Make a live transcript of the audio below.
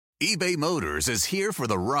eBay Motors is here for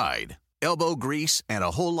the ride. Elbow grease and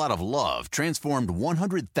a whole lot of love transformed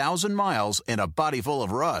 100,000 miles and a body full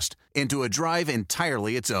of rust into a drive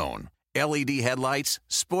entirely its own. LED headlights,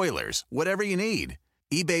 spoilers, whatever you need.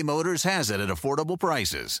 eBay Motors has it at affordable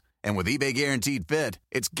prices. And with eBay Guaranteed Fit,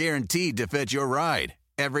 it's guaranteed to fit your ride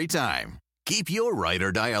every time. Keep your ride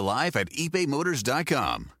or die alive at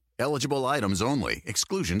ebaymotors.com. Eligible items only.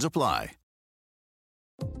 Exclusions apply.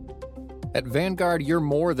 At Vanguard, you're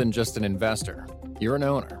more than just an investor. You're an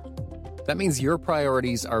owner. That means your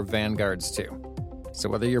priorities are Vanguard's too. So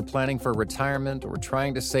whether you're planning for retirement or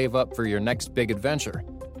trying to save up for your next big adventure,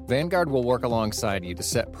 Vanguard will work alongside you to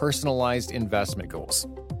set personalized investment goals.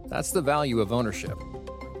 That's the value of ownership.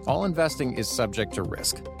 All investing is subject to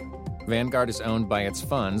risk. Vanguard is owned by its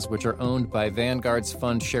funds, which are owned by Vanguard's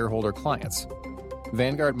fund shareholder clients.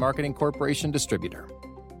 Vanguard Marketing Corporation Distributor.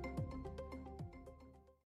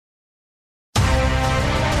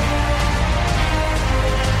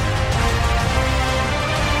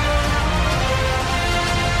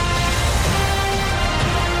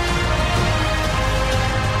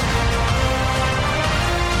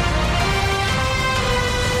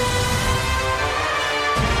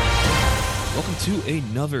 To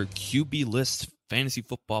another QB List Fantasy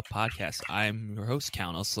Football Podcast. I'm your host,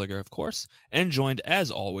 Count Elsliger, of course, and joined, as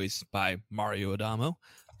always, by Mario Adamo.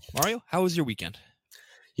 Mario, how was your weekend?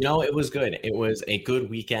 You know, it was good. It was a good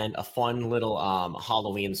weekend, a fun little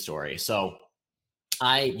Halloween story. So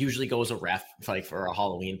I usually go as a ref for a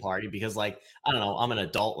Halloween party because, I don't know, I'm an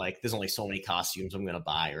adult. There's only so many costumes I'm going to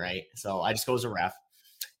buy, right? So I just go as a ref.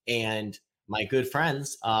 And my good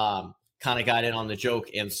friends kind of got in on the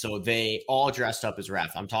joke, and so they all dressed up as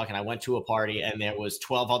ref. I went to a party and there was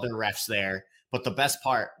 12 other refs there, but the best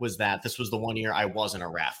part was that this was the one year I wasn't a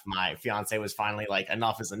ref. My fiance was finally like,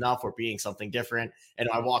 enough is enough, we're being something different, and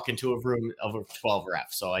I walk into a room of 12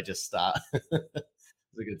 refs, so I just it was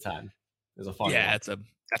a good time. It was a fun one.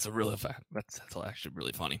 That's actually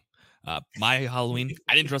really funny. My Halloween,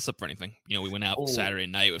 I didn't dress up for anything. We went out Saturday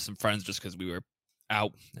night with some friends just because we were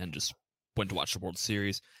out and just went to watch the World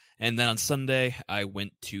Series. And then on Sunday, I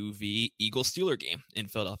went to the Eagles-Steelers game in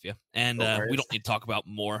Philadelphia. And we don't need to talk about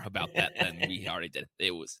more about that than we already did.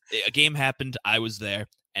 A game happened. I was there,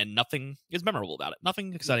 and nothing is memorable about it.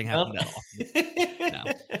 Nothing exciting happened at all. No.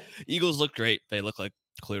 Eagles looked great. They look like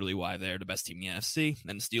clearly why they're the best team in the NFC.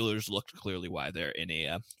 And the Steelers looked clearly why they're in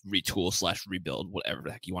a retool/rebuild, whatever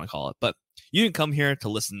the heck you want to call it. But you didn't come here to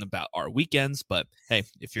listen about our weekends. But, hey,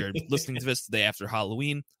 if you're listening to this the day after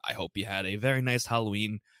Halloween, I hope you had a very nice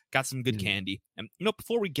Halloween. Got some good candy. And,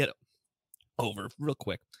 before we get over real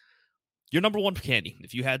quick, your number one candy,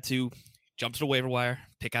 if you had to jump to the waiver wire,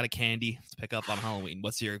 pick out a candy to pick up on Halloween,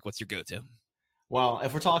 what's your go-to? Well,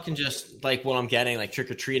 if we're talking just what I'm getting,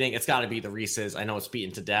 trick-or-treating, it's got to be the Reese's. I know it's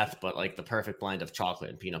beaten to death, but the perfect blend of chocolate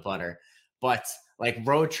and peanut butter. But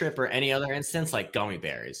road trip or any other instance, gummy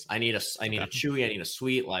bears. I need a chewy, I need a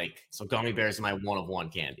sweet, so gummy bears is my one-of-one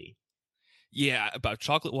candy. Yeah, about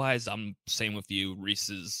chocolate-wise, I'm same with you.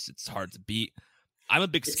 Reese's, it's hard to beat. I'm a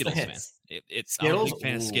big Skittles fan. I'm a big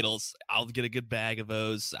fan of Skittles. I'll get a good bag of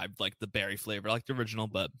those. I like the berry flavor. I like the original,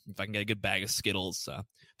 but if I can get a good bag of Skittles,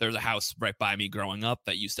 there's a house right by me growing up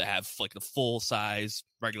that used to have the full-size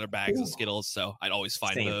regular bags of Skittles, so I'd always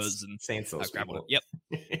find those and I'd grab one. Yep.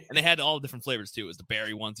 And they had all the different flavors too. It was the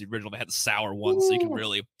berry ones, the original. They had the sour ones, so you can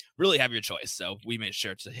really have your choice. So we made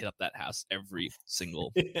sure to hit up that house every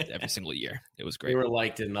single year. It was great. We were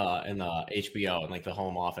liked in the HBO and the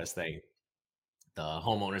home office thing. The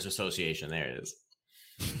homeowners association. There it is.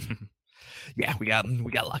 Yeah, we got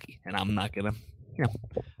lucky, and I'm not gonna.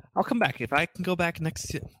 I'll come back if I can go back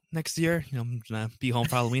next year. I'm gonna be home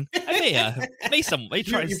for Halloween. I may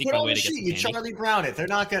try to sneak my way to get some candy. You Charlie Brown it. They're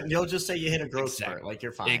not gonna. You'll just say you hit a growth spurt.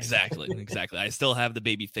 You're fine. Exactly. I still have the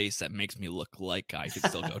baby face that makes me look like I could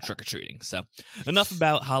still go trick or treating. So enough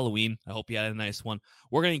about Halloween. I hope you had a nice one.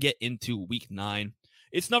 We're gonna get into week 9.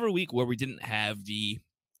 It's another week where we didn't have the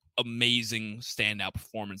amazing standout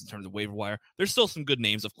performance in terms of waiver wire. There's still some good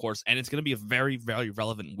names, of course, and it's going to be a very, very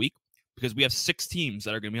relevant week because we have 6 teams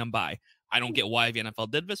that are going to be on bye. I don't get why the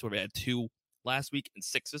NFL did this, where we had 2 last week and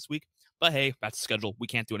 6 this week, but hey, that's the schedule. We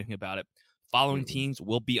can't do anything about it. Following teams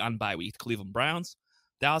will be on bye week: Cleveland Browns,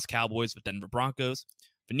 Dallas Cowboys, the Denver Broncos,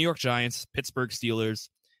 the New York Giants, Pittsburgh Steelers,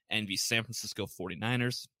 and the San Francisco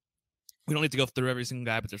 49ers. We don't need to go through every single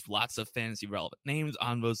guy, but there's lots of fantasy relevant names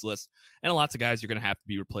on those lists and lots of guys you're going to have to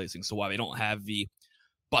be replacing. So while they don't have the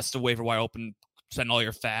bust a waiver wire open, spend all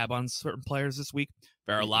your fab on certain players this week,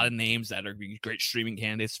 there are a lot of names that are great streaming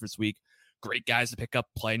candidates for this week. Great guys to pick up,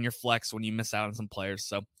 play in your flex when you miss out on some players.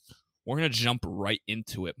 So we're going to jump right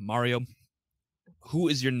into it. Mario, who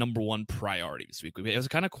is your number one priority this week? It was a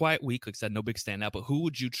kind of quiet week. Like I said, no big standout, but who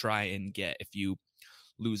would you try and get if you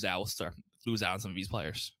lose out on some of these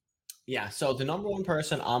players? Yeah, so the number one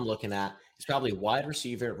person I'm looking at is probably wide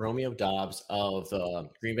receiver Romeo Doubs of the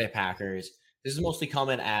Green Bay Packers. This is mostly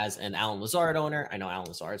coming as an Allen Lazard owner. I know Allen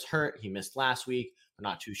Lazard's hurt. He missed last week. I'm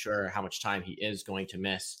not too sure how much time he is going to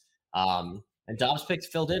miss. And Dobbs picked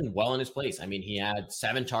filled in well in his place. I mean, he had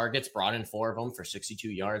 7 targets, brought in 4 of them for 62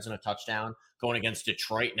 yards and a touchdown, going against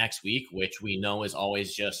Detroit next week, which we know is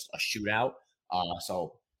always just a shootout.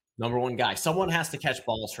 So number one guy, someone has to catch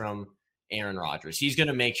balls from Aaron Rodgers. He's going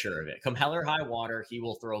to make sure of it. Come hell or high water, he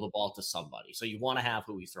will throw the ball to somebody. So you want to have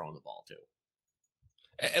who he's throwing the ball to.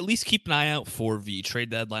 At least keep an eye out for the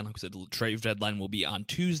trade deadline. Like I said, the trade deadline will be on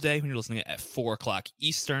Tuesday when you're listening at 4 o'clock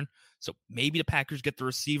Eastern. So maybe the Packers get the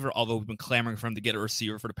receiver, although we've been clamoring for them to get a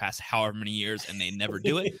receiver for the past however many years, and they never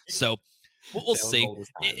do it. So we'll see.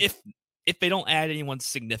 If they don't add anyone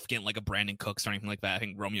significant like a Brandon Cooks or anything like that, I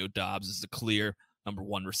think Romeo Doubs is the clear number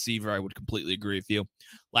one receiver. I would completely agree with you.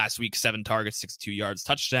 Last week, 7 targets, 62 yards,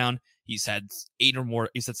 touchdown. He's had 8 or more.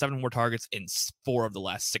 He's had 7 more targets in 4 of the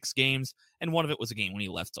last 6 games, and one of it was a game when he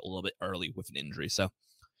left a little bit early with an injury. So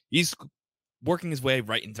he's working his way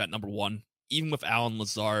right into that number one. Even with Allen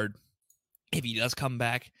Lazard, if he does come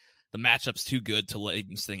back, the matchup's too good to let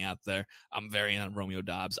him sitting out there. I'm very in on Romeo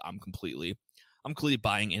Doubs. I'm completely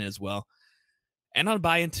buying in as well. And I'll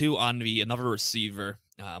buy into on another receiver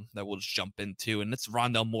that we'll just jump into, and it's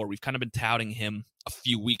Rondale Moore. We've kind of been touting him a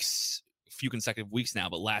few consecutive weeks now,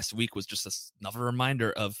 but last week was just another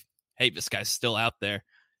reminder of, hey, this guy's still out there.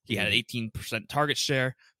 He had an 18% target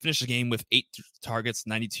share, finished the game with 8 targets,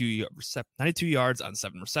 92 yards on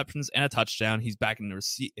 7 receptions, and a touchdown. He's back in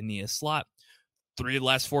the slot. 3 of the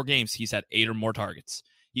last 4 games, he's had 8 or more targets.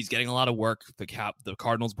 He's getting a lot of work. The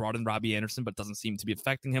Cardinals brought in Robbie Anderson, but doesn't seem to be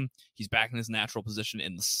affecting him. He's back in his natural position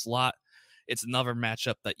in the slot. It's another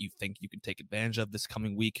matchup that you think you can take advantage of this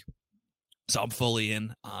coming week. So I'm fully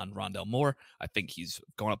in on Rondale Moore. I think he's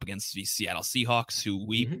going up against the Seattle Seahawks, who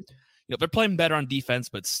they're playing better on defense,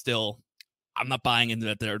 but still, I'm not buying into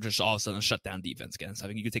that they're just all of a sudden a shutdown defense again. So I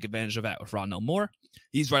think you can take advantage of that with Rondale Moore.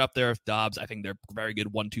 He's right up there with Dobbs. I think they're a very good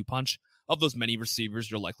 1-2 punch of those many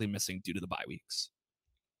receivers you're likely missing due to the bye weeks.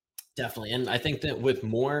 Definitely. And I think that with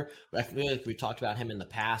Moore, I feel like we've talked about him in the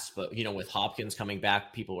past, but, with Hopkins coming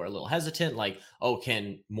back, people were a little hesitant, like, oh,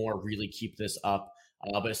 can Moore really keep this up?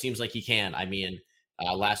 But it seems like he can. I mean,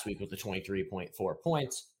 last week with the 23.4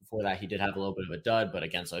 points. Before that, he did have a little bit of a dud, but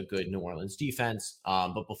against a good New Orleans defense.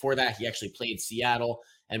 But before that, he actually played Seattle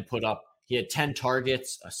and he had 10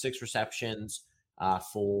 targets, 6 receptions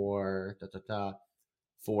for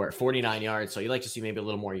 49 yards. So you like to see maybe a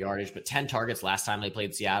little more yardage, but 10 targets last time they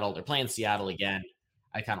played Seattle. They're playing Seattle again.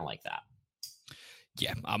 I kind of like that.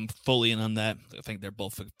 Yeah, I'm fully in on that. I think they're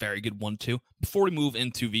both a very good 1-2. Before we move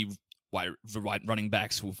into the wide running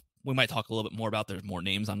backs, who we might talk a little bit more about, there's more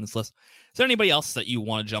names on this list. Is there anybody else that you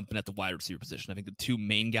want to jump in at the wide receiver position? I think the 2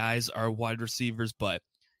 main guys are wide receivers, but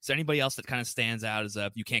is there anybody else that kind of stands out as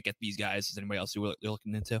if you can't get these guys? Is anybody else you're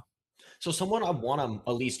looking into? So someone I want to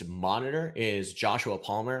at least monitor is Joshua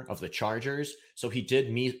Palmer of the Chargers. So he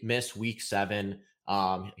did miss week 7.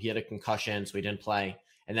 He had a concussion, so he didn't play.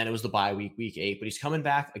 And then it was the bye week, week 8. But he's coming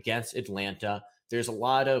back against Atlanta. There's a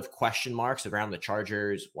lot of question marks around the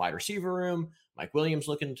Chargers wide receiver room. Mike Williams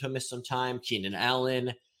looking to miss some time. Keenan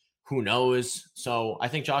Allen, who knows? So I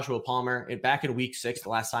think Joshua Palmer, back in week 6, the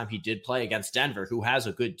last time he did play against Denver, who has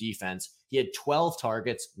a good defense, he had 12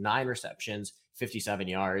 targets, 9 receptions, 57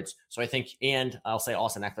 yards. So I think, and I'll say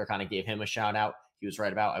Austin Eckler kind of gave him a shout out. He was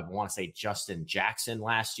right about, I want to say, Justin Jackson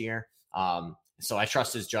last year. So I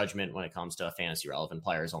trust his judgment when it comes to fantasy relevant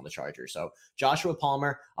players on the Chargers. So Joshua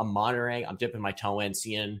Palmer, I'm monitoring. I'm dipping my toe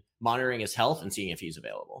in, monitoring his health and seeing if he's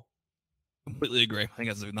available. Completely agree. I think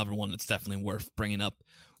that's another one that's definitely worth bringing up.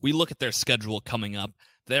 We look at their schedule coming up.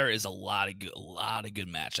 There is a lot of good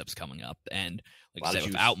matchups coming up, and like I said,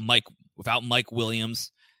 without Mike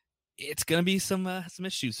Williams, it's going to be some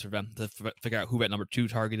issues for them to figure out who that number 2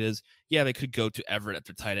 target is. Yeah, they could go to Everett at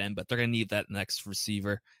their tight end, but they're going to need that next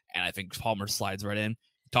receiver, and I think Palmer slides right in.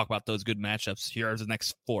 Talk about those good matchups. Here are the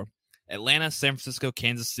next 4. Atlanta, San Francisco,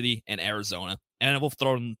 Kansas City, and Arizona. And we'll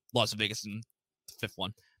throw in Las Vegas in the 5th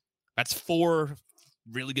one. That's 4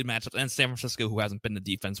 really good matchups. And San Francisco, who hasn't been the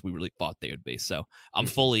defense we really thought they would be. So I'm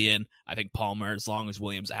fully in. I think Palmer, as long as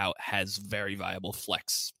Williams out, has very viable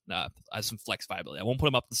flex, has some flex viability. I won't put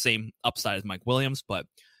him up the same upside as Mike Williams, but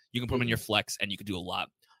you can put him in your flex, and you can do a lot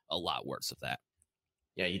worse with that.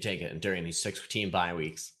 Yeah, you take it during these 6-team bye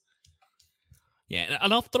weeks. Yeah,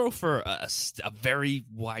 and I'll throw for a very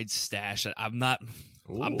wide stash. I'm not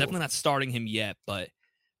I'm definitely not starting him yet, but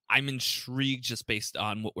I'm intrigued just based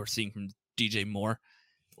on what we're seeing from DJ Moore.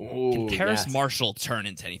 Can Terrace Marshall turn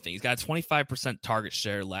into anything? He's got a 25% target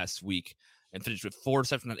share last week and finished with 4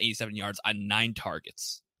 receptions on 87 yards on 9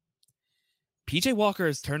 targets. PJ Walker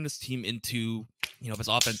has turned this team into, if his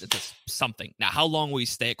offense into something. Now, how long will he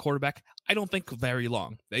stay at quarterback? I don't think very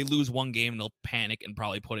long. They lose one game and they'll panic and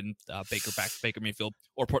probably put in Baker Mayfield,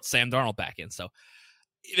 or put Sam Darnold back in. So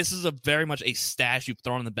this is very much a stash you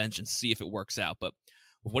throw on the bench and see if it works out. But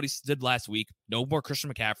with what he did last week, no more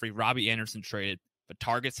Christian McCaffrey, Robbie Anderson traded, but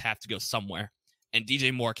targets have to go somewhere. And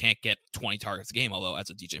DJ Moore can't get 20 targets a game, although as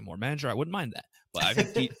a DJ Moore manager, I wouldn't mind that. But I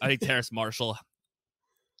think Terrace Marshall,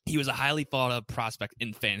 he was a highly thought of prospect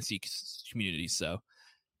in fantasy community. So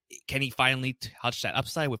can he finally touch that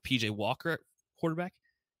upside with PJ Walker quarterback?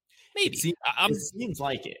 Maybe. It seems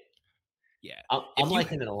like it. Yeah. I'm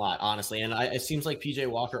liking it a lot, honestly. And it seems like PJ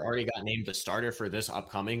Walker already got named the starter for this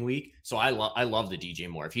upcoming week. So I love the DJ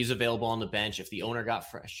Moore. If he's available on the bench, if the owner got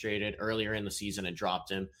frustrated earlier in the season and dropped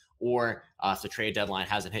him, or if the trade deadline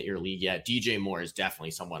hasn't hit your league yet, DJ Moore is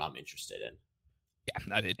definitely someone I'm interested in.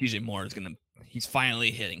 Yeah, DJ Moore is he's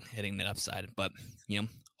finally hitting that upside. But, you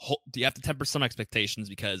have to temper some expectations,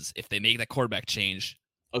 because if they make that quarterback change,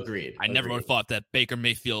 Agreed. I never would have thought that Baker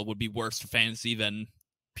Mayfield would be worse for fantasy than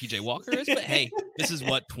PJ Walker is, but hey, this is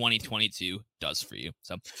what 2022 does for you.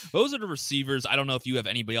 So those are the receivers. I don't know if you have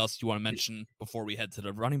anybody else you want to mention before we head to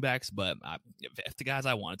the running backs, but if the guys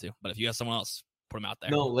I wanted to, but if you have someone else, put them out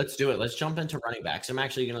there. No, let's do it. Let's jump into running backs. I'm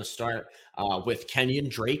actually going to start with Kenyon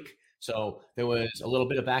Drake. So there was a little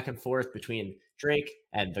bit of back and forth between Drake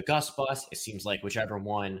and the Gus bus. It seems like whichever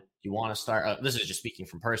one you want to start, this is just speaking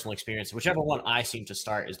from personal experience, whichever one I seem to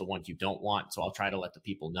start is the one you don't want. So I'll try to let the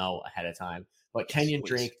people know ahead of time. But Kenyon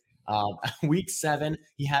Drake, week 7,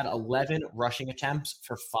 he had 11 rushing attempts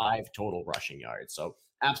for 5 total rushing yards. So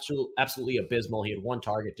absolutely abysmal. He had 1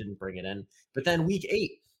 target, didn't bring it in. But then week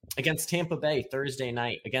 8 against Tampa Bay Thursday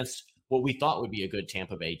night, against what we thought would be a good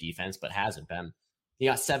Tampa Bay defense, but hasn't been. He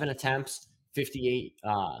got 7 attempts,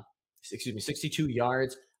 62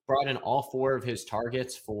 yards, brought in all 4 of his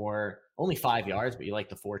targets for only 5 yards, but you like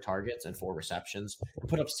the 4 targets and 4 receptions, and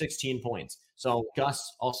put up 16 points. So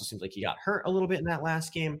Gus also seems like he got hurt a little bit in that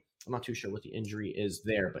last game. I'm not too sure what the injury is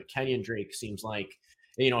there, but Kenyon Drake seems like,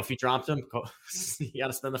 if you dropped him, you got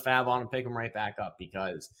to spend the fab on and pick him right back up,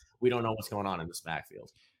 because we don't know what's going on in this backfield.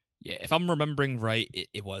 Yeah, if I'm remembering right,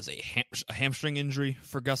 it was a hamstring injury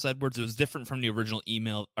for Gus Edwards. It was different from the original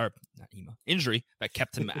injury that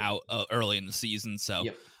kept him out early in the season. So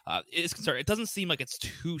yep. It's concerned. It doesn't seem like it's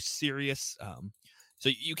too serious.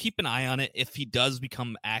 So you keep an eye on it. If he does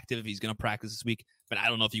become active, if he's going to practice this week, but I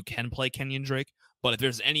don't know if you can play Kenyon Drake. But if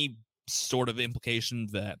there's any sort of implication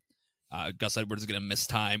that Gus Edwards is going to miss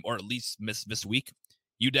time, or at least miss this week,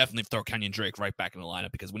 you definitely throw Kenyon Drake right back in the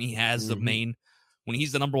lineup, because when he has when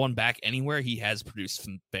he's the number 1 back anywhere, he has produced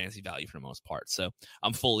some fantasy value for the most part. So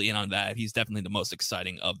I'm fully in on that. He's definitely the most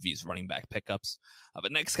exciting of these running back pickups.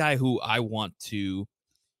 But next guy who I want to,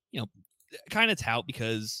 kind of tout,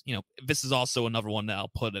 because, this is also another one that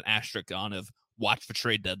I'll put an asterisk on of watch for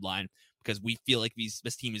trade deadline, because we feel like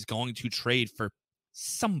this team is going to trade for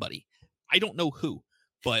somebody. I don't know who,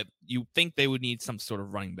 but you think they would need some sort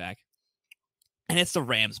of running back. And it's the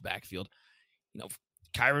Rams backfield.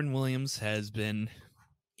 Kyren Williams has been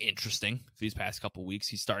interesting for these past couple weeks.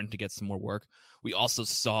 He's starting to get some more work. We also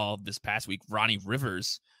saw this past week Ronnie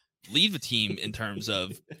Rivers lead the team in terms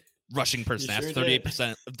of rushing per snap.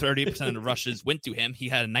 38% of the rushes went to him. He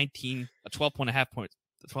had a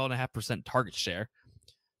 12.5% target share.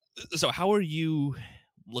 So how are you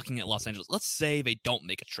looking at Los Angeles? Let's say they don't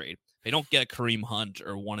make a trade. They don't get a Kareem Hunt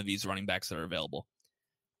or one of these running backs that are available.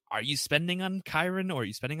 Are you spending on Kyren, or are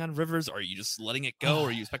you spending on Rivers, or are you just letting it go? Or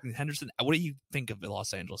are you expecting Henderson? What do you think of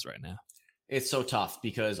Los Angeles right now? It's so tough,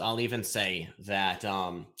 because I'll even say that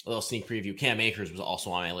a little sneak preview, Cam Akers was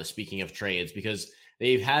also on my list, speaking of trades, because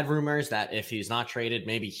they've had rumors that if he's not traded,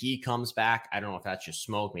 maybe he comes back. I don't know if that's just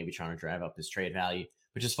smoke, maybe trying to drive up his trade value,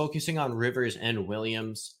 but just focusing on Rivers and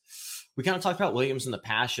Williams. We kind of talked about Williams in the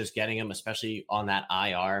past, just getting him, especially on that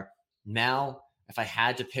IR. Now, if I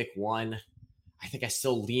had to pick one, I think I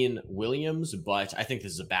still lean Williams, but I think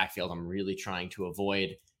this is a backfield I'm really trying to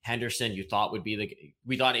avoid. Henderson, we thought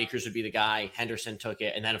Akers would be the guy. Henderson took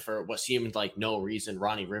it. And then for what seemed like no reason,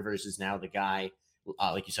 Ronnie Rivers is now the guy,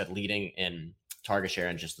 like you said, leading in target share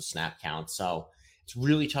and just the snap count. So it's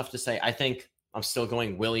really tough to say. I think I'm still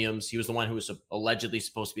going Williams. He was the one who was allegedly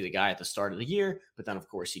supposed to be the guy at the start of the year, but then of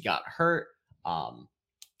course he got hurt.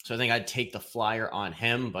 So I think I'd take the flyer on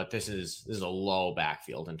him, but this is a low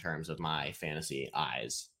backfield in terms of my fantasy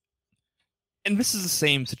eyes. And this is the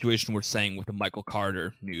same situation we're saying with the Michael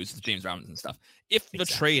Carter news, the James Robinson stuff. If the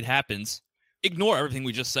trade happens, ignore everything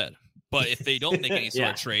we just said. But if they don't make any sort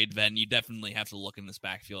of trade, then you definitely have to look in this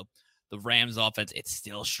backfield. The Rams offense, it's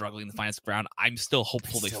still struggling to find its ground. I'm still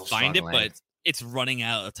hopeful they find it, but it's running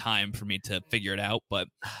out of time for me to figure it out. But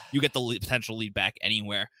you get the potential lead back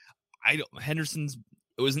anywhere. Henderson's,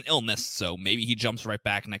 it was an illness, so maybe he jumps right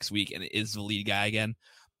back next week and is the lead guy again.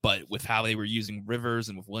 But with how they were using Rivers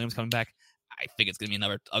and with Williams coming back, I think it's going to be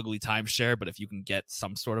another ugly timeshare. But if you can get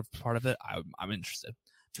some sort of part of it, I'm interested.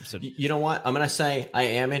 You know what? I'm going to say I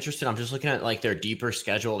am interested. I'm just looking at like their deeper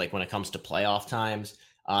schedule, like when it comes to playoff times.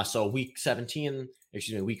 So week 14,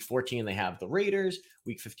 they have the Raiders.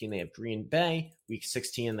 Week 15, they have Green Bay. Week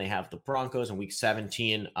 16, they have the Broncos. And week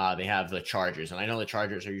 17, they have the Chargers. And I know the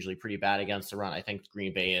Chargers are usually pretty bad against the run. I think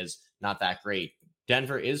Green Bay is not that great.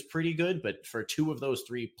 Denver is pretty good, but for 2 of those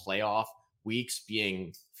 3 playoff weeks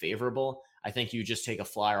being favorable, I think you just take a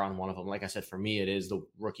flyer on one of them. Like I said, for me, it is the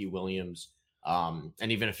rookie Williams. And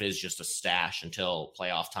even if it is just a stash until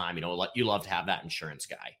playoff time, you love to have that insurance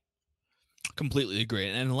guy. Completely agree.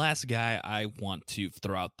 And the last guy I want to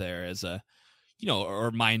throw out there as a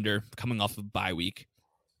reminder coming off of bye week,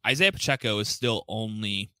 Isaiah Pacheco is still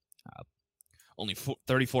only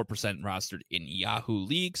 34% rostered in Yahoo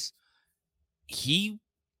leagues. He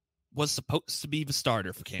was supposed to be the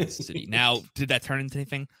starter for Kansas City. Now, did that turn into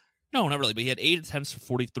anything? No, not really. But he had 8 attempts for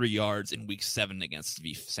 43 yards in week 7 against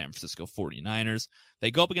the San Francisco 49ers.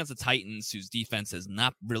 They go up against the Titans, whose defense has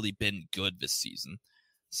not really been good this season.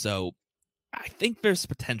 So I think there's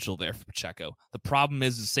potential there for Pacheco. The problem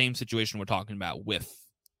is the same situation we're talking about with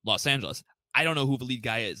Los Angeles. I don't know who the lead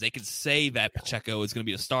guy is. They could say that Pacheco is going to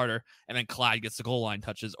be the starter, and then Clyde gets the goal line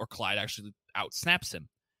touches, or Clyde actually outsnaps him.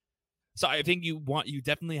 So I think you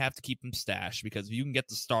definitely have to keep him stashed, because if you can get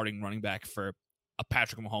the starting running back for a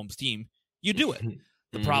Patrick Mahomes team, you do it.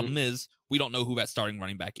 The problem is we don't know who that starting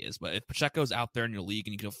running back is. But if Pacheco's out there in your league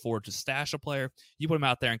and you can afford to stash a player, you put him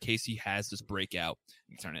out there in case he has this breakout.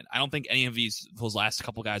 You turn it. I don't think any of those last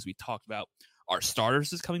couple guys we talked about are starters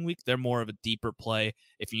this coming week. They're more of a deeper play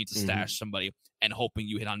if you need to stash somebody and hoping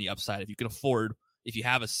you hit on the upside. If you can afford, if you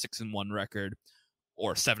have a 6-1 record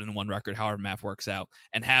or 7-1 record, however math works out,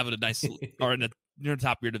 and have it a nice or in the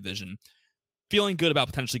top of your division, feeling good about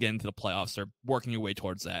potentially getting to the playoffs or working your way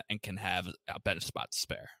towards that, and can have a better spot to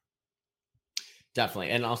spare.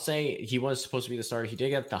 Definitely. And I'll say he was supposed to be the starter. He did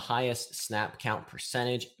get the highest snap count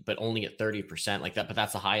percentage, but only at 30% like that. But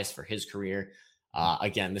that's the highest for his career.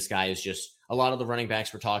 Again, this guy is just, a lot of the running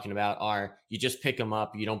backs we're talking about are, you just pick them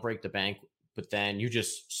up, you don't break the bank, but then you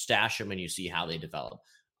just stash them and you see how they develop.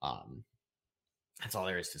 That's all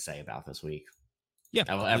there is to say about this week. Yeah.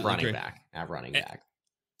 At running back.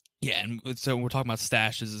 Yeah, and so we're talking about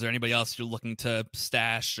stashes. Is there anybody else you're looking to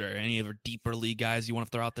stash, or any other deeper league guys you want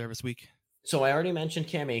to throw out there this week? So I already mentioned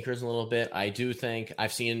Cam Akers a little bit. I do think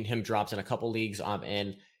I've seen him dropped in a couple leagues.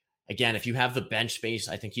 And again, if you have the bench space,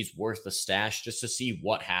 I think he's worth the stash just to see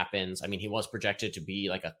what happens. I mean, he was projected to be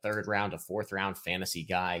like a 3rd round, a 4th round fantasy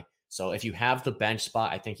guy. So if you have the bench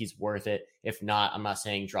spot, I think he's worth it. If not, I'm not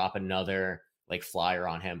saying drop another like flyer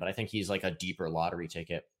on him, but I think he's like a deeper lottery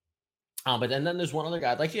ticket. But then there's one other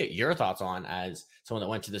guy I'd like to get your thoughts on as someone that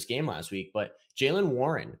went to this game last week. But Jaylen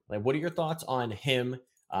Warren, like, what are your thoughts on him?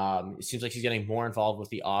 It seems like he's getting more involved with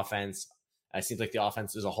the offense. It seems like the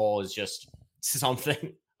offense as a whole is just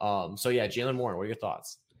something. So yeah, Jaylen Warren, what are your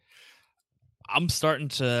thoughts? I'm starting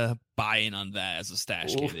to buy in on that as a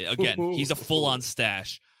stash candidate. Again, he's a full-on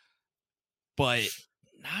stash, but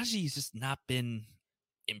Najee's just not been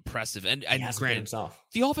impressive. And granted,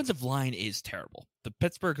 the offensive line is terrible. The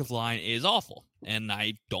Pittsburgh line is awful, and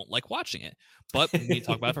I don't like watching it. But we need to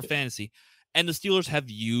talk about it for fantasy. And the Steelers have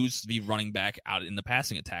used the running back out in the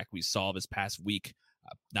passing attack. We saw this past week,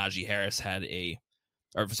 Najee Harris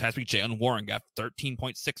this past week, Jaylen Warren got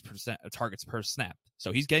 13.6% of targets per snap.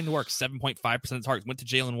 So he's getting to work. 7.5% of targets went to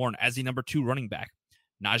Jaylen Warren as the number 2 running back.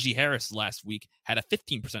 Najee Harris last week had a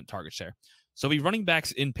 15% target share. So the running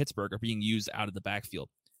backs in Pittsburgh are being used out of the backfield.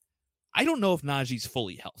 I don't know if Najee's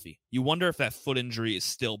fully healthy. You wonder if that foot injury is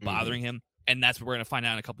still bothering him. And that's what we're going to find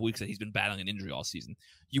out in a couple weeks, that he's been battling an injury all season.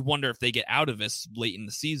 You wonder if they get out of this late in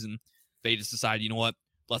the season, they just decide, you know what,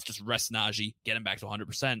 let's just rest Najee, get him back to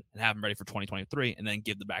 100%, and have him ready for 2023, and then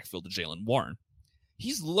give the backfield to Jaylen Warren.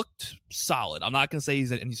 He's looked solid. I'm not going to say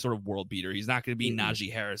he's any sort of world beater. He's not going to be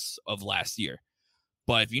Najee Harris of last year.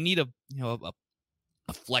 But if you need a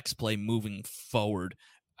flex play moving forward,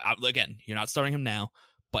 again, you're not starting him now,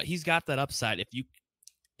 but he's got that upside. If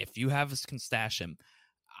you can stash him,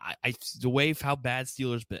 the way of how bad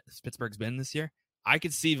Pittsburgh's been this year, I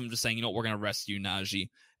could see them just saying, you know what, we're going to rest you, Najee,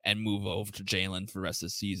 and move over to Jalen for the rest of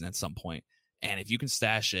the season at some point. And if you can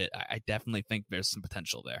stash it, I definitely think there's some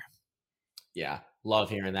potential there. Yeah, love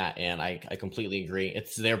hearing that. And I completely agree.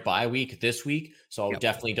 It's their bye week this week. So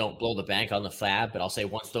definitely don't blow the bank on the fab. But I'll say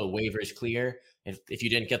once the waiver is clear, if you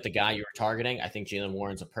didn't get the guy you were targeting, I think Jalen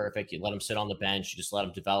Warren's a perfect. You let him sit on the bench, you just let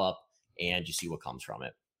him develop, and you see what comes from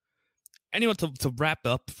it. Anyway, to wrap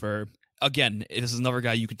up again, this is another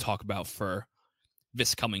guy you could talk about for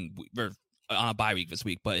this coming or on a bye week this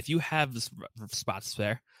week. But if you have this spots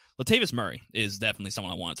there, Latavius Murray is definitely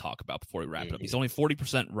someone I want to talk about before we wrap it up. He's only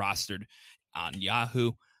 40% rostered on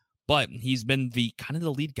Yahoo, but he's been the kind of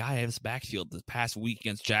the lead guy of his backfield the past week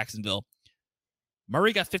against Jacksonville.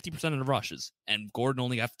 Murray got 50% of the rushes, and Gordon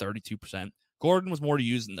only got 32%. Gordon was more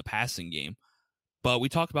used in the passing game, but we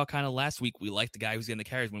talked about kind of last week, we liked the guy who's getting the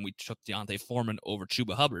carries when we took Deontay Foreman over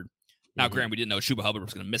Chuba Hubbard. Now, granted, we didn't know Chuba Hubbard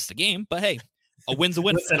was going to miss the game, but hey, a win's a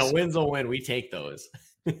win. Listen, a win's a win. We take those.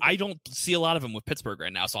 I don't see a lot of them with Pittsburgh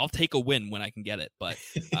right now, so I'll take a win when I can get it. But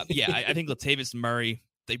I think Latavius Murray,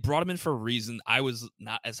 they brought him in for a reason. I was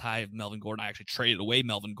not as high of Melvin Gordon. I actually traded away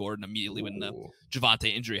Melvin Gordon immediately when the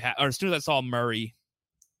Javonte injury happened. Or as soon as I saw Murray,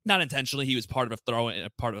 not intentionally, he was part of a throwing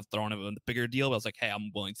of a bigger deal. But I was like, hey,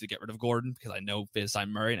 I'm willing to get rid of Gordon because I know they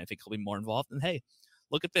signed Murray, and I think he'll be more involved. And hey,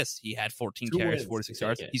 look at this. He had 14 carries, 46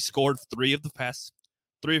 yards. He scored 3 of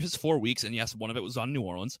his 4 weeks, and yes, one of it was on New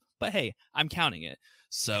Orleans. But hey, I'm counting it.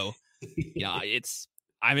 So,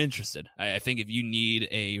 I'm interested. I think if you need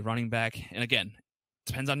a running back, and again,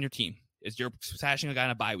 depends on your team. Is you're stashing a guy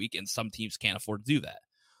in a bye week, and some teams can't afford to do that.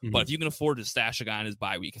 But if you can afford to stash a guy in his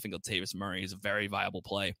bye week, I think Latavius Murray is a very viable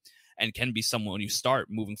play and can be someone you start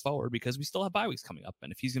moving forward because we still have bye weeks coming up.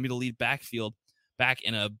 And if he's going to be the lead backfield back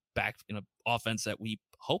in a offense that we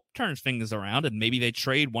hope turns things around, and maybe they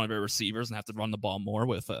trade one of their receivers and have to run the ball more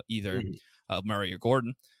with either Murray or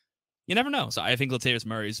Gordon. You never know. So I think Latavius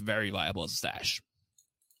Murray is very viable as a stash.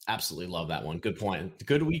 Absolutely love that one. Good point.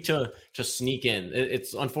 Good week to sneak in.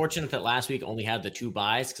 It's unfortunate that last week only had the 2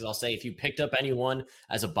 buys because I'll say if you picked up anyone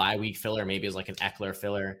as a bye week filler, maybe as like an Eckler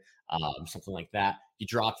filler, something like that, you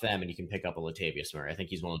drop them and you can pick up a Latavius Murray. I think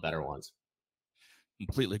he's one of the better ones.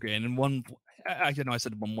 Completely agree. And one, I know I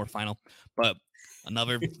said one more final, but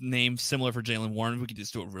another name similar for Jalen Warren. We could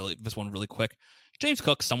just do this one really quick. James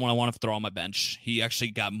Cook, someone I want to throw on my bench. He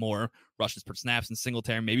actually got more rushes per snaps than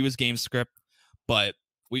Singletary. Maybe it was game script, but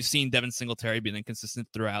we've seen Devin Singletary being inconsistent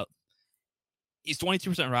throughout. He's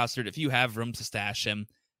 22% rostered. If you have room to stash him,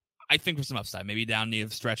 I think there's some upside. Maybe down near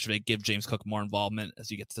the stretch of it, give James Cook more involvement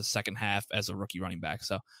as you get to the second half as a rookie running back.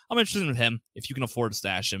 So I'm interested in him if you can afford to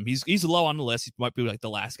stash him. He's low on the list. He might be like the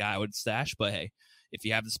last guy I would stash, but hey, if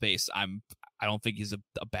you have the space, I don't think he's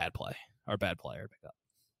a bad play or a bad player to pick up.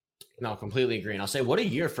 No, completely agree. And I'll say, what a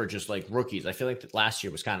year for just like rookies. I feel like last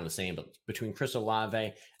year was kind of the same, but between Chris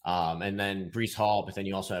Olave and then Breece Hall, but then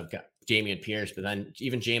you also have got Dameon Pierce, but then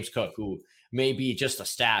even James Cook, who may be just a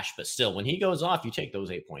stash, but still, when he goes off, you take those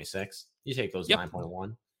 8.6. You take those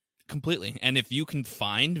 9.1. Completely. And if you can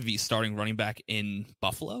find the starting running back in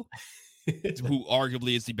Buffalo, who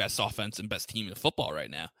arguably is the best offense and best team in football right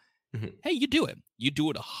now, hey, you do it. You do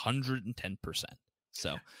it 110%.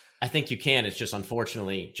 So I think you can. It's just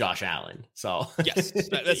unfortunately Josh Allen. So yes,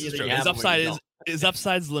 that's true. His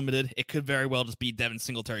upside's limited. It could very well just be Devin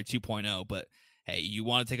Singletary 2.0. But hey, you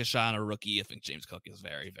want to take a shot on a rookie? I think James Cook is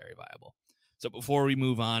very, very viable. So before we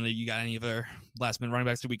move on, you got any other last minute running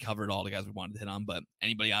backs? We covered all the guys we wanted to hit on, but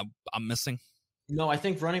anybody I'm missing? No, I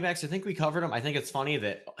think running backs, I think we covered them. I think it's funny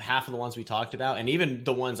that half of the ones we talked about, and even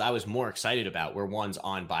the ones I was more excited about, were ones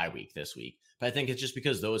on bye week this week. But I think it's just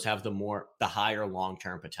because those have the higher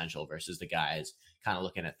long-term potential versus the guys kind of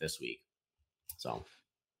looking at this week. So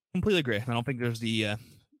completely agree. I don't think there's the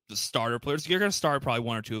starter players. You're going to start probably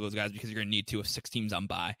one or two of those guys because you're going to need to if 6 teams on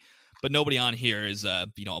bye. But nobody on here is a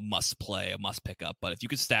must play, a must pick up. But if you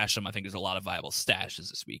could stash them, I think there's a lot of viable stashes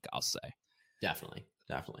this week, I'll say. Definitely.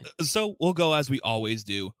 So we'll go as we always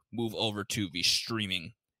do, move over to the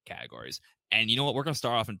streaming categories. And you know what? We're going to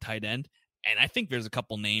start off in tight end. And I think there's a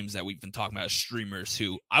couple names that we've been talking about as streamers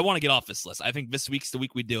who I want to get off this list. I think this week's the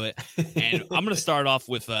week we do it. And I'm going to start off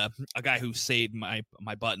with a guy who saved my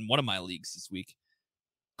butt in one of my leagues this week,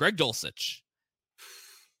 Greg Dulcich.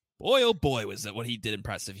 Boy, oh boy, was that what he did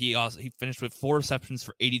impressive. He finished with 4 receptions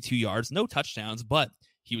for 82 yards, no touchdowns, but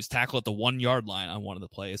he was tackled at the 1 yard line on one of the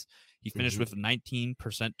plays. He finished with a 19%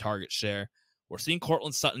 target share. We're seeing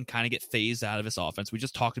Cortland Sutton kind of get phased out of his offense. We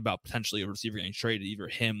just talked about potentially a receiver getting traded, either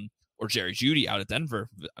him or Jerry Jeudy out at Denver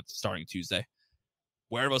starting Tuesday.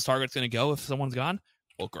 Where are those targets going to go if someone's gone?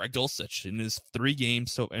 Well, Greg Dulcich in his 3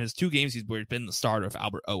 games, so in his 2 games, he's been the starter if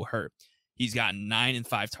Albert O hurt. He's gotten 9 and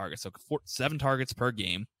 5 targets, so 7 targets per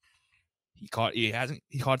game. He caught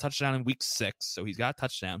a touchdown in week 6, so he's got a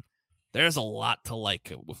touchdown. There's a lot to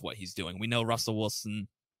like with what he's doing. We know Russell Wilson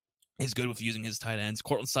is good with using his tight ends.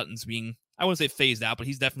 Cortland Sutton's being, I wouldn't say phased out, but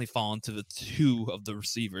he's definitely fallen to the 2 of the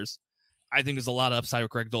receivers. I think there's a lot of upside with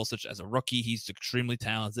Greg Dulcich as a rookie. He's extremely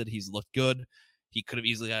talented. He's looked good. He could have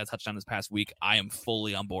easily got a touchdown this past week. I am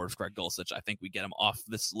fully on board with Greg Dulcich. I think we get him off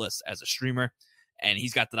this list as a streamer, and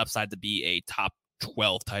he's got that upside to be a top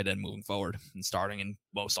 12 tight end moving forward and starting in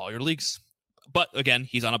most all your leagues. But again,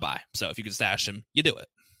 he's on a bye, so if you can stash him, you do it.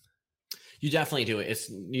 You definitely do it.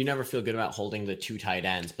 You never feel good about holding the 2 tight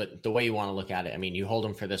ends, but the way you want to look at it, I mean, you hold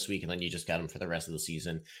them for this week and then you just get them for the rest of the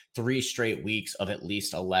season. 3 straight weeks of at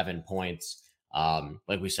least 11 points.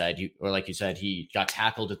 Like you said, he got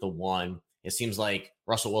tackled at the 1. It seems like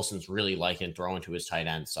Russell Wilson's really liking throwing to his tight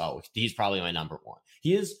end, so he's probably my number 1.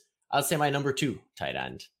 He is, I'd say, my number 2 tight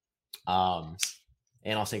end.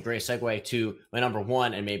 And I'll say great segue to my number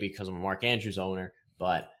 1, and maybe because I'm a Mark Andrews owner,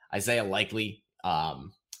 but Isaiah Likely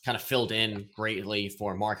kind of filled in greatly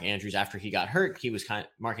for Mark Andrews after he got hurt.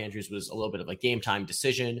 Mark Andrews was a little bit of a game time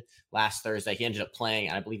decision last Thursday. He ended up playing,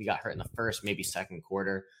 and I believe he got hurt in the first, maybe second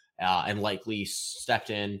quarter, and Likely stepped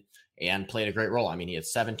in and played a great role. I mean, he had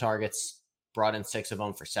 7 targets, brought in 6 of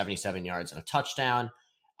them for 77 yards and a touchdown.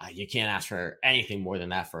 You can't ask for anything more than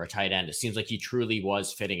that for a tight end. It seems like he truly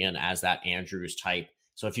was fitting in as that Andrews type.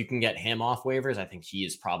 So if you can get him off waivers, I think he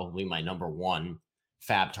is probably my number 1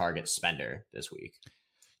 fab target spender this week.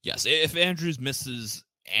 Yes, if Andrews misses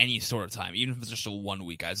any sort of time, even if it's just a 1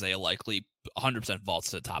 week, Isaiah Likely 100% vaults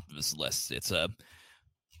to the top of this list.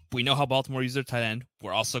 We know how Baltimore uses their tight end.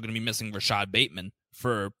 We're also going to be missing Rashad Bateman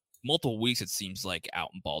for multiple weeks, it seems like, out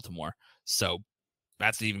in Baltimore. So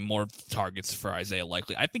that's even more targets for Isaiah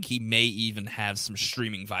Likely. I think he may even have some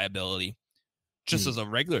streaming viability just as a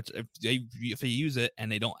regular. If they use it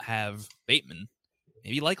and they don't have Bateman,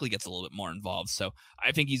 maybe Likely gets a little bit more involved. So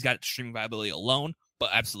I think he's got streaming viability alone. But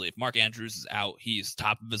absolutely, if Mark Andrews is out, he's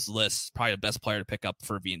top of his list, probably the best player to pick up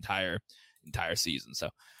for the entire season. So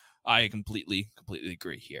I completely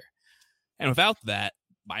agree here. And without that,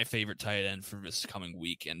 my favorite tight end for this coming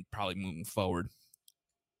week and probably moving forward,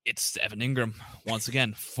 it's Evan Ingram. Once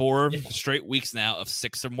again, 4 straight weeks now of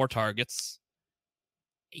 6 or more targets.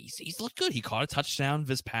 He's looked good. He caught a touchdown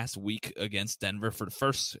this past week against Denver for the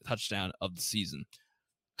first touchdown of the season.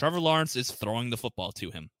 Trevor Lawrence is throwing the football to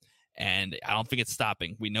him, and I don't think it's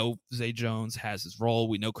stopping. We know Zay Jones has his role.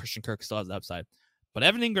 We know Christian Kirk still has the upside. But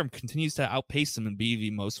Evan Ingram continues to outpace him and be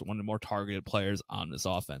one of the more targeted players on this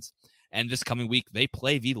offense. And this coming week, they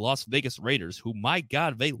play the Las Vegas Raiders, who, my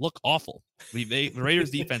God, they look awful. The Raiders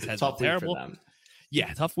defense has been terrible.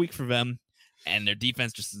 Yeah, tough week for them. And their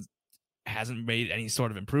defense just hasn't made any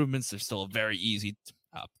sort of improvements. They're still a very easy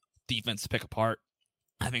defense to pick apart.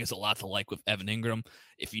 I think it's a lot to like with Evan Ingram.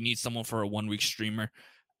 If you need someone for a 1 week streamer,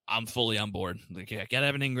 I'm fully on board. Get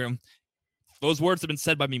Evan Ingram. Those words have been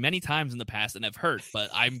said by me many times in the past and have hurt, but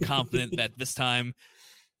I'm confident that this time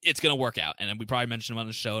it's going to work out. And we probably mentioned him on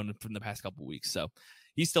the show from the past couple of weeks. So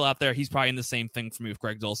he's still out there. He's probably in the same thing for me with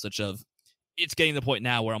Greg Dulcich of it's getting to the point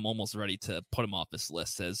now where I'm almost ready to put him off this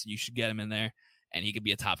list. Says you should get him in there and he could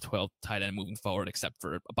be a top 12 tight end moving forward, except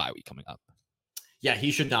for a bye week coming up. Yeah,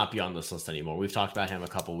 he should not be on this list anymore. We've talked about him a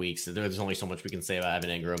couple weeks. There's only so much we can say about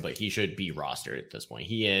Evan Ingram, but he should be rostered at this point.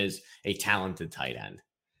 He is a talented tight end.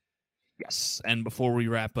 Yes, and before we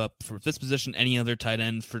wrap up for this position, any other tight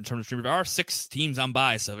end for in terms of streamer? There are 6 teams on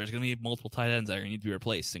bye, so there's going to be multiple tight ends that are going to need to be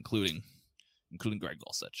replaced, including Greg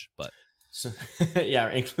Dulcich. But so,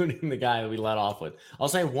 yeah, including the guy that we let off with. I'll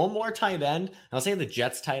say one more tight end. I'll say the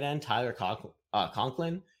Jets tight end, Tyler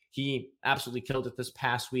Conklin. He absolutely killed it this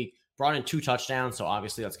past week. Brought in 2 touchdowns, so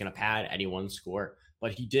obviously that's going to pad anyone's score.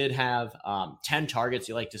 But he did have 10 targets.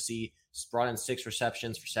 You like to see. Brought in 6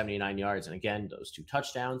 receptions for 79 yards. And again, those 2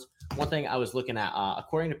 touchdowns. One thing I was looking at,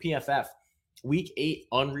 according to PFF, week 8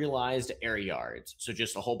 unrealized air yards. So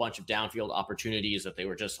just a whole bunch of downfield opportunities that they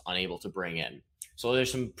were just unable to bring in. So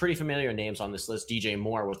there's some pretty familiar names on this list. DJ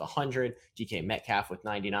Moore with 100, DK Metcalf with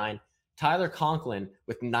 99, Tyler Conklin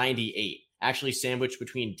with 98. Actually sandwiched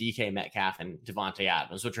between DK Metcalf and Devontae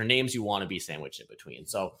Adams, which are names you want to be sandwiched in between.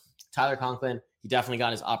 So Tyler Conklin, he definitely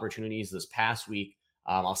got his opportunities this past week.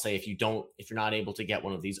 I'll say if you're not able to get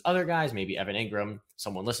one of these other guys, maybe Evan Ingram,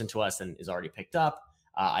 someone listened to us and is already picked up.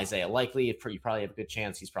 Isaiah Likely, you probably have a good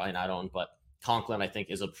chance. He's probably not owned, but Conklin, I think,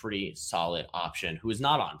 is a pretty solid option who is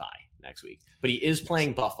not on bye next week. But he is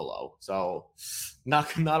playing Buffalo, so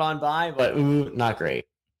not on bye, but not great.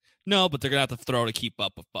 No, but they're going to have to throw to keep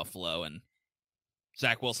up with Buffalo, and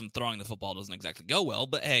Zach Wilson throwing the football doesn't exactly go well,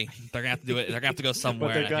 but hey, they're going to have to do it. They're going to have to go somewhere.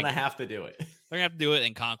 But they're going to have to do it. They're going to have to do it,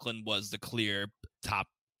 and Conklin was the clear top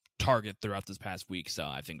target throughout this past week, so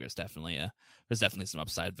I think there's definitely some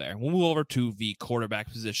upside there. We'll move over to the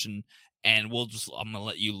quarterback position, and I'm going to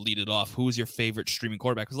let you lead it off. Who is your favorite streaming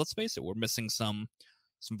quarterback? Because let's face it, we're missing some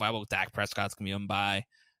viable. Dak Prescott's going to be on by.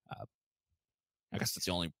 I guess that's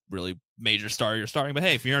the only really major star you're starting. But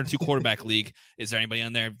hey, if you're in a 2-quarterback league, is there anybody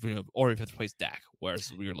on there? Or if you have to replace Dak,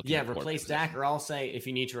 whereas you're looking at replace Dak, or I'll say if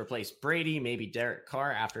you need to replace Brady, maybe Derek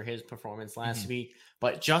Carr after his performance last week.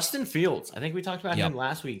 But Justin Fields, I think we talked about him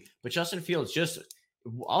last week. But Justin Fields,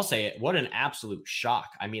 I'll say it, what an absolute shock.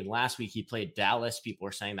 I mean, last week he played Dallas. People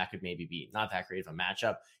were saying that could maybe be not that great of a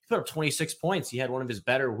matchup. He put up 26 points. He had one of his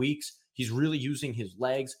better weeks. He's really using his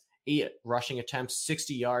legs. 8 rushing attempts,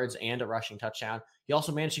 60 yards, and a rushing touchdown. He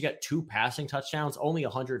also managed to get 2 passing touchdowns, only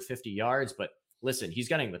 150 yards. But listen, he's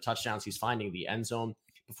getting the touchdowns. He's finding the end zone.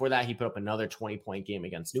 Before that, he put up another 20-point game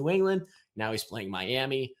against New England. Now he's playing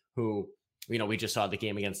Miami, who, we just saw the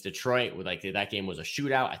game against Detroit. That game was a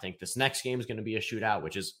shootout. I think this next game is going to be a shootout,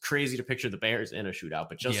 which is crazy to picture the Bears in a shootout.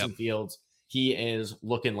 But Justin Fields, he is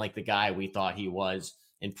looking like the guy we thought he was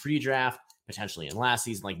in pre-draft, potentially in last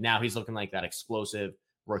season. Now he's looking like that explosive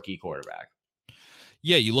rookie quarterback.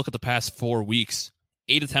 Yeah, you look at the past 4 weeks,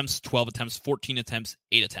 8 attempts, 12 attempts, 14 attempts,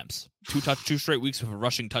 8 attempts. 2 straight weeks with a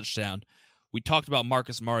rushing touchdown. We talked about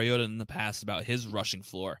Marcus Mariota in the past about his rushing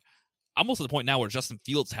floor. Almost to the point now where Justin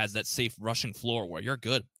Fields has that safe rushing floor where you're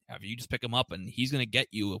good. You just pick him up and he's going to get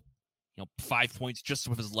you 5 points just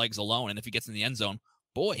with his legs alone. And if he gets in the end zone,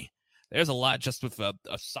 boy, there's a lot just with a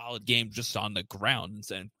solid game just on the ground,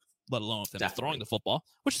 and let alone if they're throwing the football,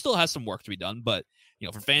 which still has some work to be done. But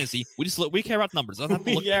for fantasy, we care about numbers. It doesn't have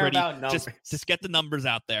to look pretty. Just get the numbers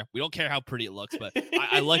out there. We don't care how pretty it looks, but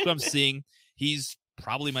I like what I'm seeing. He's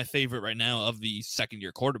probably my favorite right now of the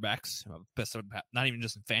second-year quarterbacks. Best, not even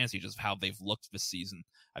just in fantasy, just how they've looked this season.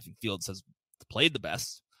 I think Fields has played the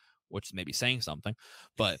best, which may be saying something.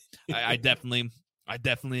 But I definitely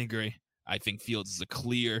agree. I think Fields is a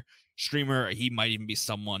clear streamer. He might even be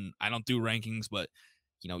someone, I don't do rankings, but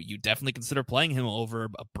you definitely consider playing him over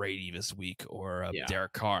a Brady this week or a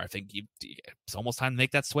Derek Carr. I think it's almost time to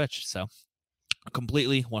make that switch. So I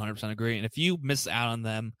completely 100% agree. And if you miss out on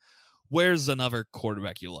them, where's another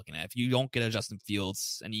quarterback you're looking at? If you don't get a Justin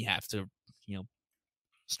Fields and you have to,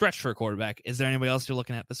 stretch for a quarterback, is there anybody else you're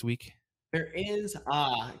looking at this week? There is.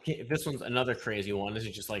 This one's another crazy one. This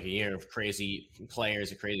is just like a year of crazy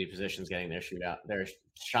players and crazy positions getting their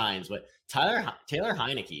shines. But Taylor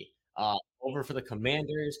Heineke, over for the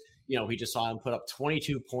Commanders. We just saw him put up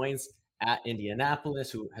 22 points at Indianapolis,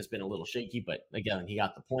 who has been a little shaky, but again, he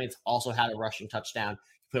got the points. Also had a rushing touchdown.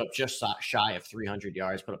 Put up just shy of 300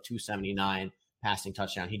 yards, put up 279 passing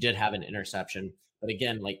touchdown. He did have an interception, but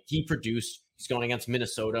again, he produced. He's going against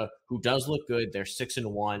Minnesota, who does look good. They're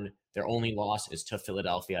 6-1. Their only loss is to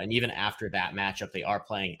Philadelphia. And even after that matchup, they are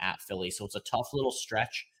playing at Philly. So it's a tough little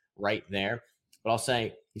stretch right there. But I'll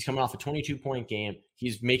say he's coming off a 22-point game.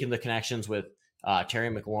 He's making the connections with Terry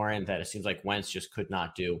McLaurin that it seems like Wentz just could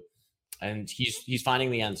not do. And he's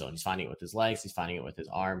finding the end zone. He's finding it with his legs. He's finding it with his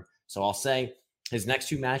arm. So I'll say his next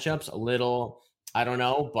 2 matchups, a little, I don't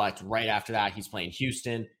know, but right after that, he's playing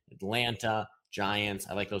Houston, Atlanta, Giants.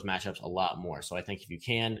 I like those matchups a lot more. So I think if you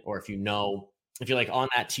can, or if you're on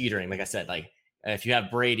that teetering, like I said, if you have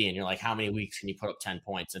Brady and you're like, how many weeks can you put up 10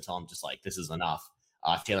 points until I'm just like, this is enough?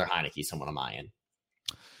 Taylor Heineke, someone of mine.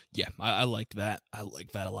 Yeah, I like that. I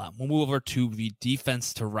like that a lot. We'll move over to the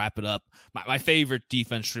defense to wrap it up. My favorite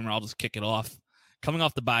defense streamer, I'll just kick it off. Coming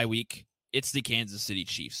off the bye week, it's the Kansas City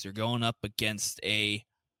Chiefs. They're going up against a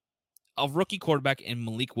rookie quarterback in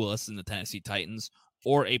Malik Willis in the Tennessee Titans,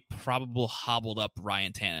 or a probable hobbled up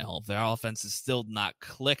Ryan Tannehill. Their offense is still not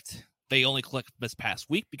clicked. They only clicked this past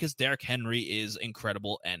week because Derrick Henry is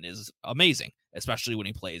incredible and is amazing, especially when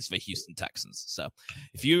he plays the Houston Texans. So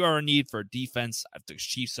if you are in need for defense, the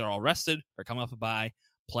Chiefs are all rested, are coming off a bye,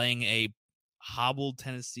 playing a hobbled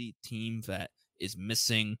Tennessee team that is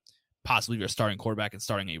missing possibly your starting quarterback and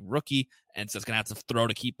starting a rookie, and so it's going to have to throw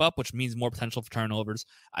to keep up, which means more potential for turnovers.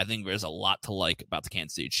 I think there's a lot to like about the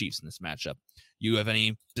Kansas City Chiefs in this matchup. You have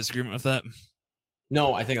any disagreement with that?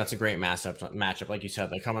 No, I think that's a great matchup. Like you said,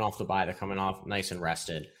 they're coming off the bye. They're coming off nice and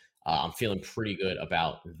rested. I'm feeling pretty good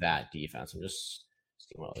about that defense. I'm just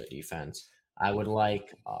seeing what other defense I would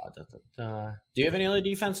like. Do you have any other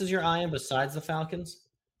defenses you're eyeing besides the Falcons?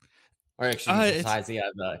 Or excuse me, besides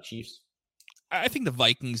the Chiefs? I think the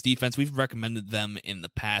Vikings defense, we've recommended them in the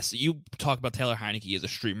past. You talk about Taylor Heineke as a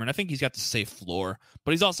streamer, and I think he's got the safe floor,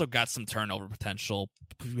 but he's also got some turnover potential.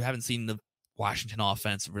 We haven't seen the Washington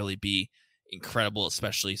offense really be incredible,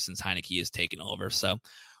 especially since Heineke has taken over. So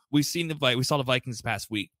we saw the Vikings this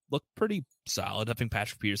past week look pretty solid. I think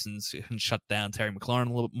Patrick Peterson can shut down Terry McLaurin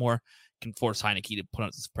a little bit more, can force Heineke to put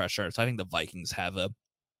on some pressure. So I think the Vikings have a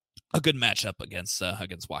good matchup against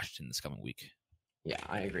Washington this coming week. Yeah,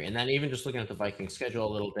 I agree. And then even just looking at the Vikings schedule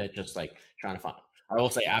a little bit, just like trying to find. I will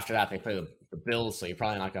say after that they play the Bills, so you're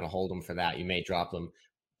probably not going to hold them for that. You may drop them.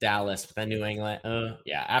 Dallas, but then New England.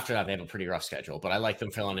 Yeah, after that they have a pretty rough schedule, but I like them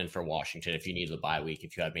filling in for Washington if you need the bye week.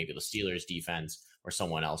 If you have maybe the Steelers defense or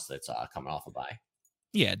someone else that's coming off a bye.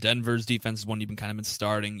 Yeah, Denver's defense is one you've been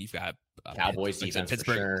starting. You've got Cowboys defense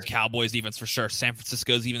Pittsburgh, for sure. Cowboys defense for sure. San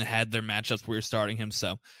Francisco's even had their matchups where you're starting him,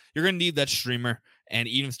 so you're going to need that streamer. And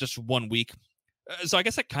even if it's just 1 week. So I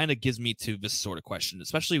guess that kind of gives me to this sort of question,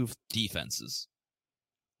 especially with defenses.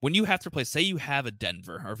 When you have to play, say you have a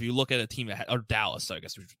Denver, or if you look at a team or Dallas, so I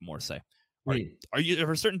guess we should more say, are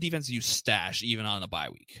there certain defenses you stash even on a bye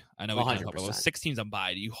week? I know we talked about 6 teams on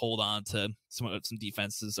bye. Do you hold on to some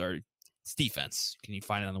defenses, or it's defense? Can you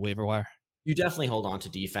find it on the waiver wire? You definitely hold on to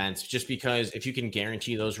defense just because if you can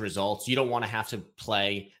guarantee those results, you don't want to have to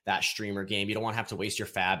play that streamer game. You don't want to have to waste your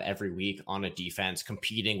fab every week on a defense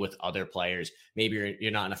competing with other players. Maybe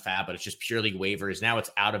you're not in a fab, but it's just purely waivers. Now it's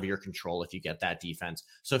out of your control if you get that defense.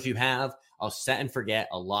 So if you have a set and forget,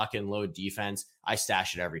 a lock and load defense, I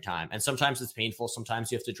stash it every time. And sometimes it's painful.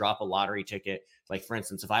 Sometimes you have to drop a lottery ticket. Like for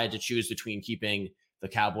instance, if I had to choose between keeping the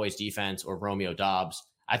Cowboys defense or Romeo Doubs,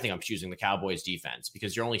 I think I'm choosing the Cowboys defense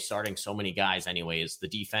because you're only starting so many guys anyways. The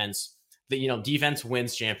defense, defense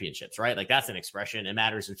wins championships, right? Like that's an expression. It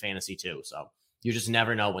matters in fantasy too. So you just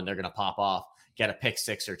never know when they're going to pop off, get a pick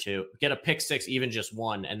 6 or 2, get a pick 6, even just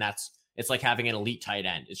 1. And it's like having an elite tight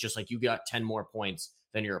end. It's just like you got 10 more points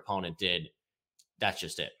than your opponent did. That's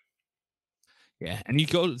just it. Yeah. And you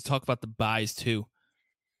go to talk about the buys too.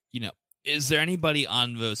 Is there anybody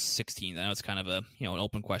on those 16? I know it's kind of an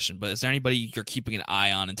open question, but is there anybody you're keeping an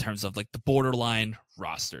eye on in terms of like the borderline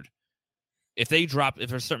rostered? If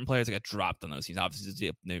there's certain players that get dropped on those teams,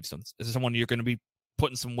 obviously maybe is there someone you're going to be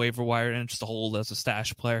putting some waiver wire in just to hold as a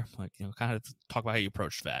stash player? Like, kind of talk about how you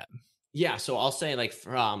approach that. Yeah, so I'll say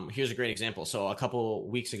here's a great example. So a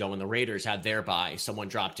couple weeks ago when the Raiders had their bye, someone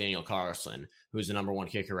dropped Daniel Carlson, who's the number 1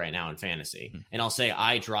 kicker right now in fantasy. And I'll say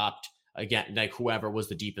I dropped again, like whoever was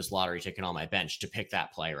the deepest lottery ticket on my bench to pick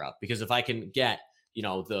that player up. Because if I can get,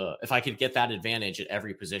 if I could get that advantage at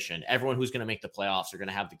every position, everyone who's going to make the playoffs are going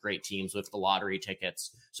to have the great teams with the lottery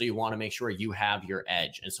tickets. So you want to make sure you have your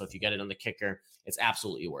edge. And so if you get it on the kicker, it's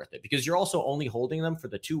absolutely worth it because you're also only holding them for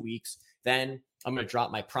the 2 weeks. Then I'm going to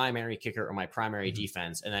drop my primary kicker or my primary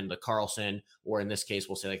defense. And then the Carlson, or in this case,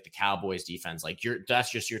 we'll say like the Cowboys defense, like that's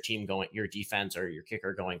just your team going, your defense or your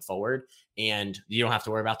kicker going forward. And you don't have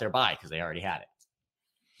to worry about their bye because they already had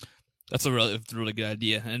it. That's a really good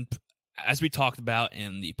idea. And as we talked about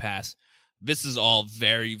in the past, this is all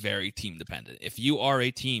very, very team dependent. If you are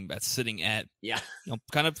a team that's sitting at,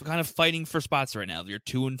 kind of fighting for spots right now, you're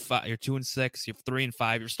 2-5, you're 2-6, you're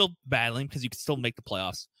 3-5, you're still battling because you can still make the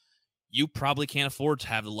playoffs. You probably can't afford to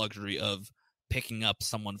have the luxury of picking up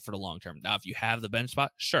someone for the long term. Now, if you have the bench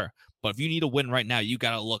spot, sure. But if you need a win right now, you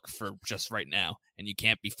got to look for just right now. And you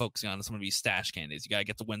can't be focusing on some of these stash candidates. You got to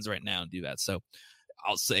get the wins right now and do that. So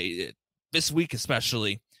I'll say this week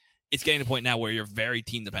especially, it's getting to the point now where you're very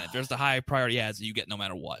team dependent. There's the high priority ads that you get no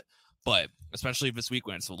matter what. But especially this week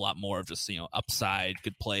when it's a lot more of just, upside,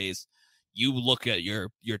 good plays, you look at your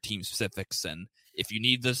team specifics. And if you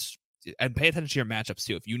need this, and pay attention to your matchups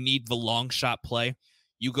too. If you need the long shot play,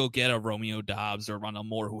 you go get a Romeo Doubs or Ronald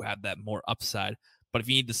Moore who have that more upside. But if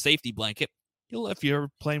you need the safety blanket, if you're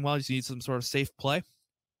playing well, you need some sort of safe play,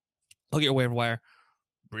 look at your waiver wire,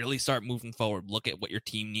 really start moving forward. Look at what your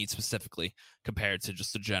team needs specifically compared to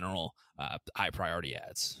just the general high priority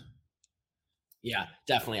ads. Yeah,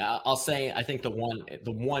 definitely. I'll say I think the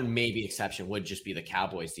one maybe exception would just be the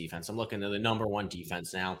Cowboys defense. I'm looking at the number 1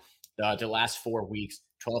 defense now. The last 4 weeks,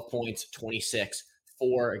 12 points, 26,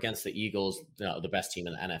 4 against the Eagles, the best team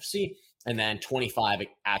in the NFC, and then 25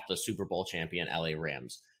 at the Super Bowl champion LA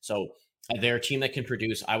Rams. So they're a team that can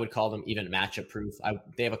produce. I would call them even matchup proof.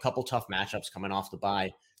 They have a couple tough matchups coming off the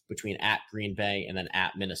bye between at Green Bay and then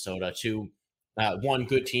at Minnesota. One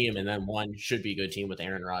good team and then one should be good team with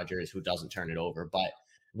Aaron Rodgers who doesn't turn it over. But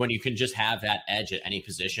when you can just have that edge at any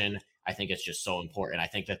position, I think it's just so important. I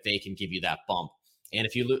think that they can give you that bump. And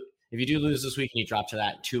if you do lose this week and you drop to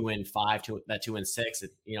that 2-5, to that 2-6,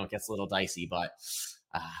 it gets a little dicey, but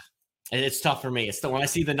it's tough for me. When I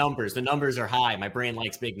see the numbers are high. My brain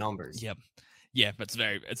likes big numbers. Yep. Yeah, but it's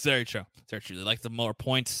very true. It's very true. They like the more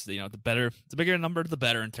points, the better, the bigger number, the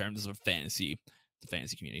better in terms of fantasy the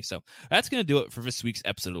fantasy community. So that's going to do it for this week's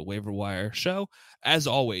episode of the Waiver Wire Show. As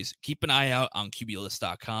always, keep an eye out on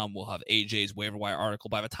QBList.com. We'll have AJ's Waiver Wire article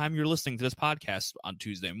by the time you're listening to this podcast on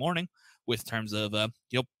Tuesday morning, with terms of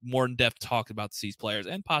more in-depth talk about these players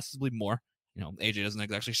and possibly more. AJ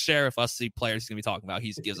doesn't actually share with us the players he's going to be talking about.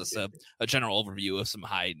 He gives us a general overview of some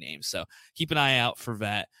high names. So keep an eye out for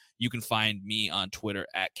that. You can find me on Twitter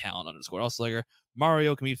at Callan_Allslager.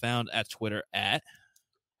 Mario can be found at Twitter at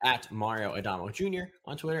Mario Adamo Jr.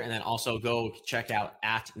 on Twitter. And then also go check out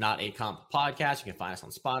at Not a Comp Podcast. You can find us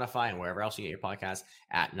on Spotify and wherever else you get your podcasts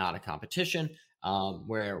at Not a Competition,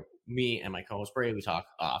 where me and my co-host Brady, we talk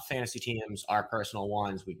fantasy teams, our personal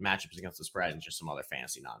ones, we matchups against the spread, and just some other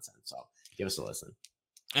fantasy nonsense. So give us a listen.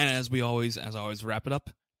 And as always wrap it up,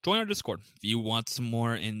 join our Discord. If you want some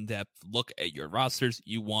more in-depth look at your rosters,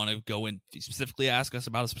 you want to go and specifically ask us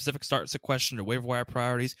about a specific starts question or waiver wire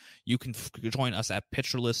priorities, you can join us at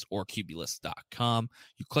PitcherList or QBList.com.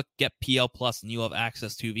 You click Get PL Plus, and you have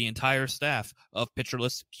access to the entire staff of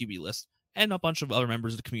PitcherList, QBList, and a bunch of other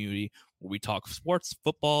members of the community where we talk sports,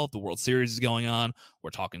 football, the World Series is going on. We're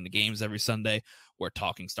talking the games every Sunday. We're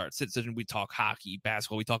talking start sit-sit. We talk hockey,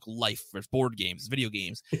 basketball. We talk life, there's board games, video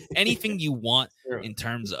games, anything you want in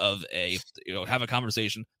terms of have a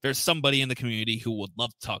conversation. There's somebody in the community who would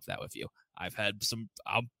love to talk that with you.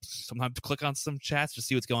 I'll sometimes click on some chats to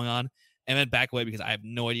see what's going on and then back away because I have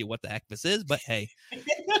no idea what the heck this is. But hey,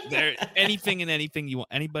 anything you want,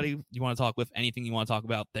 anybody you want to talk with, anything you want to talk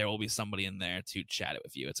about, there will be somebody in there to chat it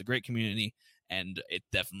with you. It's a great community, and it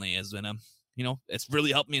definitely has been it's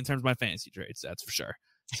really helped me in terms of my fantasy trades. That's for sure.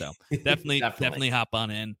 So definitely hop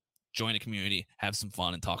on in, join the community, have some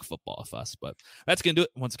fun, and talk football with us. But that's going to do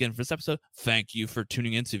it once again for this episode. Thank you for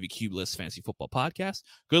tuning into the QBList Fantasy Football Podcast.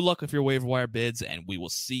 Good luck with your waiver wire bids, and we will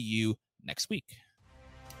see you next week.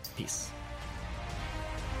 Peace.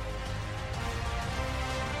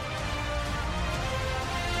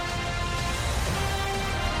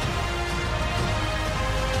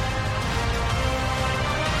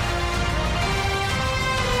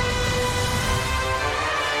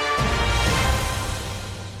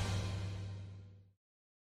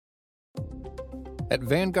 At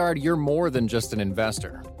Vanguard, you're more than just an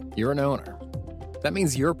investor. You're an owner. That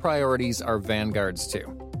means your priorities are Vanguard's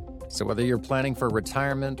too. So whether you're planning for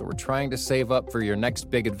retirement or trying to save up for your next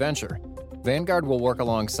big adventure, Vanguard will work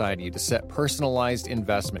alongside you to set personalized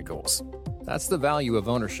investment goals. That's the value of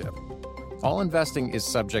ownership. All investing is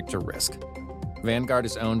subject to risk. Vanguard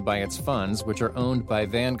is owned by its funds, which are owned by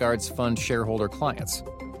Vanguard's fund shareholder clients.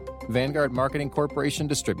 Vanguard Marketing Corporation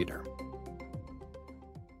Distributor.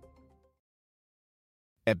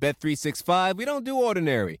 At Bet365, we don't do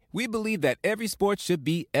ordinary. We believe that every sport should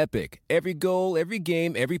be epic. Every goal, every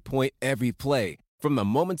game, every point, every play. From the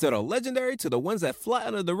moments that are legendary to the ones that fly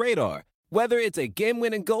under the radar. Whether it's a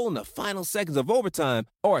game-winning goal in the final seconds of overtime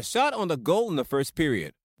or a shot on the goal in the first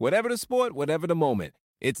period. Whatever the sport, whatever the moment.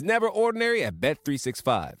 It's never ordinary at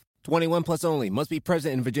Bet365. 21 plus only. Must be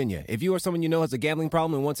present in Virginia. If you or someone you know has a gambling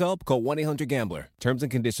problem and wants help, call 1-800-GAMBLER. Terms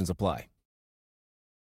and conditions apply.